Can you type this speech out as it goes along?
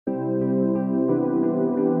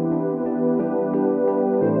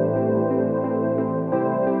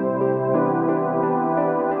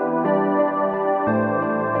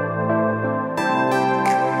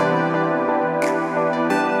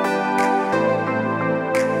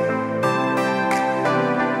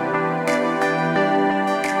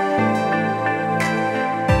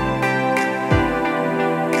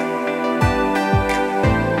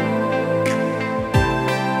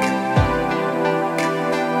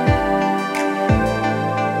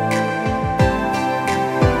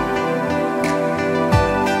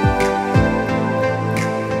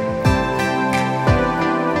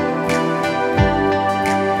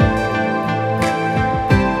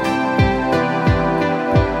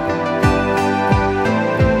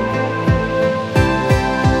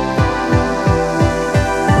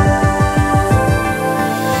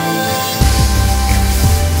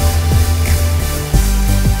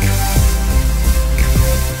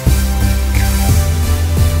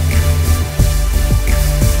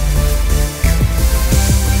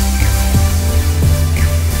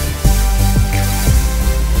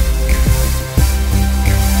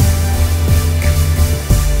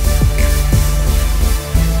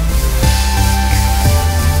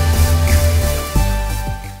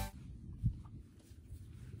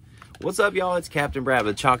What's up, y'all? It's Captain Brad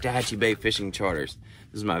with Choctawhatchee Bay Fishing Charters.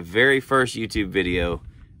 This is my very first YouTube video.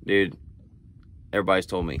 Dude, everybody's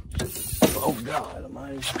told me. Oh, God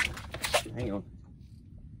almighty. Hang on.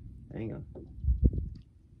 Hang on.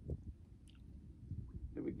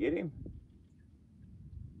 Did we get him?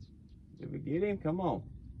 Did we get him? Come on.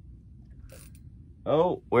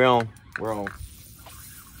 Oh, we're on. We're on.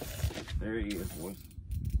 There he is, boys.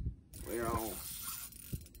 We're on.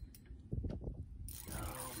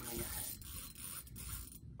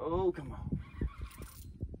 Oh, come on.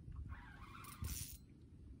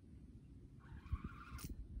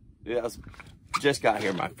 Dude, I just got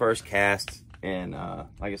here, my first cast, and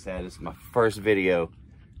like I said, it's my first video.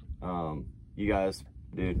 You guys,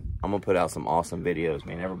 dude, I'm gonna put out some awesome videos,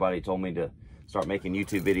 man. Everybody told me to start making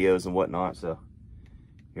YouTube videos and whatnot, so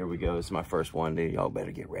here we go. This is my first one, dude. Y'all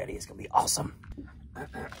better get ready. It's gonna be awesome.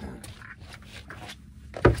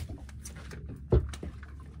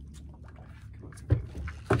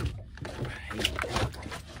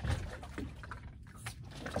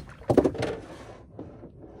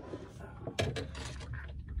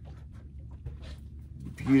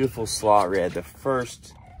 Beautiful slot red. The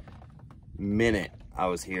first minute I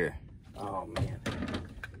was here. Oh man,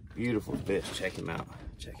 beautiful fish. Check him out.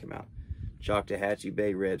 Check him out. Choctawhatchee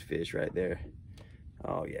Bay redfish right there.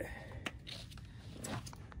 Oh yeah.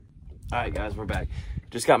 All right, guys, we're back.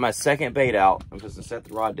 Just got my second bait out. I'm just gonna set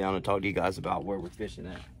the rod down and talk to you guys about where we're fishing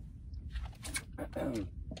at.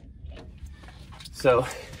 So,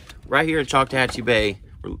 right here in Choctawhatchee Bay,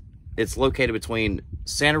 it's located between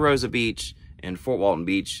Santa Rosa Beach and Fort Walton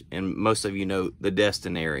Beach, and most of you know the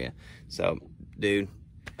Destin area. So, dude,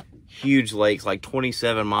 huge lakes, like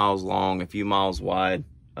 27 miles long, a few miles wide.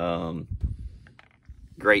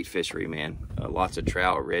 Great fishery, man. Lots of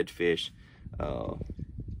trout, redfish.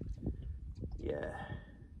 Yeah,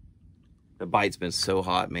 the bite's been so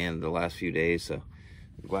hot, man, the last few days. So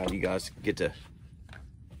I'm glad you guys get to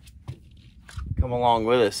come along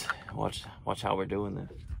with us. Watch how we're doing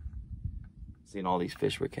this. Seeing all these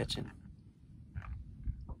fish we're catching.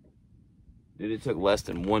 Dude, it took less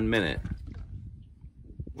than 1 minute.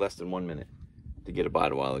 Less than 1 minute to get a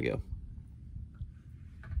bite a while ago.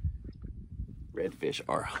 Redfish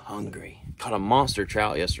are hungry. Caught a monster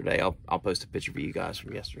trout yesterday. I'll post a picture for you guys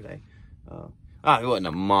from yesterday. It wasn't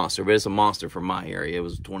a monster, but it's a monster from my area. It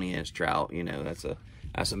was a 20-inch trout. You know, that's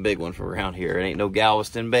a big one from around here. It ain't no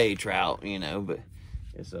Galveston Bay trout, you know, but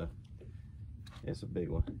it's a big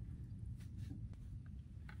one.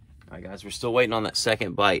 All right, guys, we're still waiting on that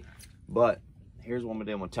second bite, but here's what I'm gonna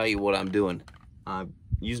do. I'm gonna tell you what I'm doing. I'm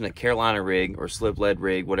using a Carolina rig or slip lead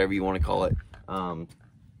rig, whatever you want to call it.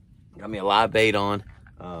 Got me a live bait on,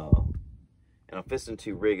 and I'm fisting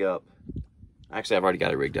to rig up. Actually, I've already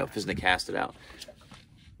got it rigged up. Fisting to cast it out.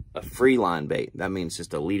 A free line bait. That means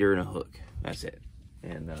just a leader and a hook. That's it.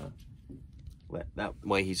 And that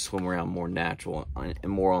way he's swimming around more natural and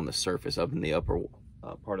more on the surface, up in the upper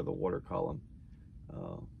part of the water column.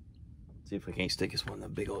 See if we can't stick us one of the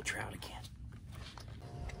big old trout again.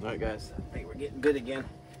 All right, guys. I think we're getting bit again.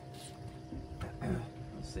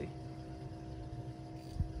 Let's see.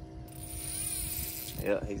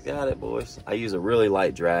 Yeah, he's got it, boys. I use a really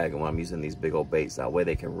light drag when I'm using these big old baits. That way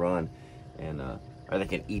they can run and or they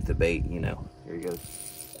can eat the bait, you know. Here he goes.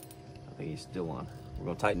 I think he's still on. We're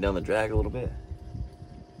gonna tighten down the drag a little bit.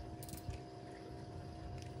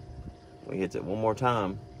 When he hits it one more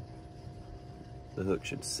time, the hook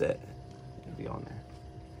should set and be on there.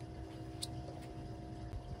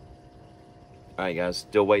 All right, guys,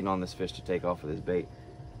 still waiting on this fish to take off with his bait.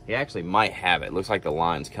 He actually might have it. Looks like the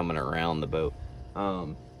line's coming around the boat.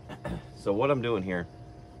 So what I'm doing here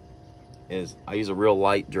is I use a real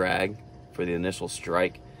light drag for the initial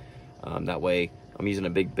strike. That way I'm using a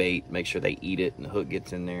big bait, make sure they eat it and the hook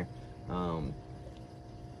gets in there.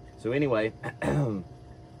 So anyway,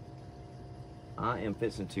 I am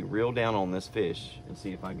fixing to reel down on this fish and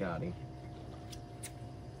see if I got him.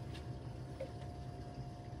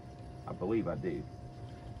 I believe I do.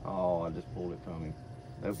 Oh, I just pulled it from him.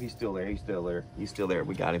 Nope, he's still there. He's still there. He's still there.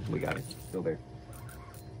 We got him. We got him. Still there.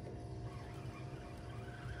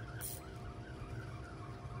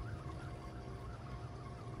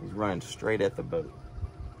 He's running straight at the boat.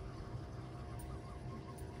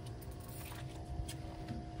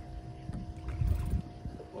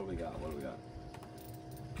 What do we got? What do we got?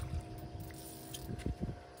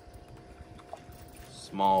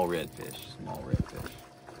 Small redfish. Small redfish.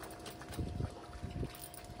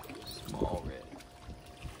 Small red.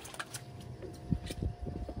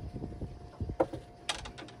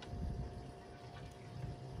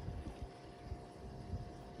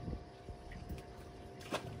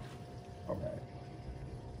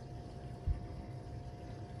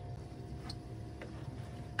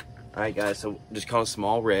 right, guys, so just caught a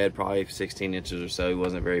small red, probably 16 inches or so. He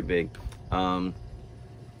wasn't very big.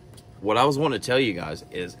 What I was wanting to tell you guys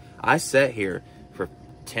is I sat here for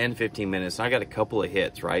 10, 15 minutes. And I got a couple of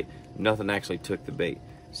hits, right? Nothing actually took the bait.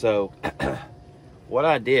 So what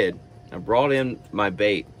I did, I brought in my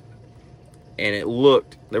bait, and it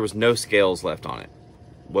looked, there was no scales left on it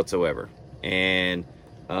whatsoever. And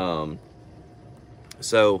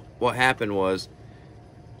so what happened was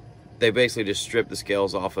they basically just stripped the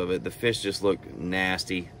scales off of it. The fish just looked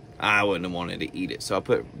nasty. I wouldn't have wanted to eat it. So I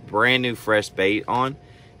put brand new fresh bait on,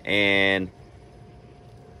 and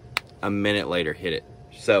a minute later hit it.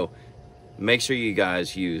 So make sure you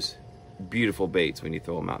guys use beautiful baits when you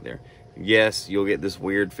throw them out there. Yes, you'll get this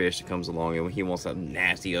weird fish that comes along, and when he wants that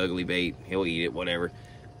nasty, ugly bait, he'll eat it, whatever.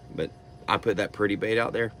 But I put that pretty bait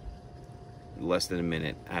out there. Less than a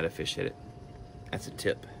minute, I had a fish hit it. That's a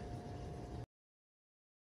tip.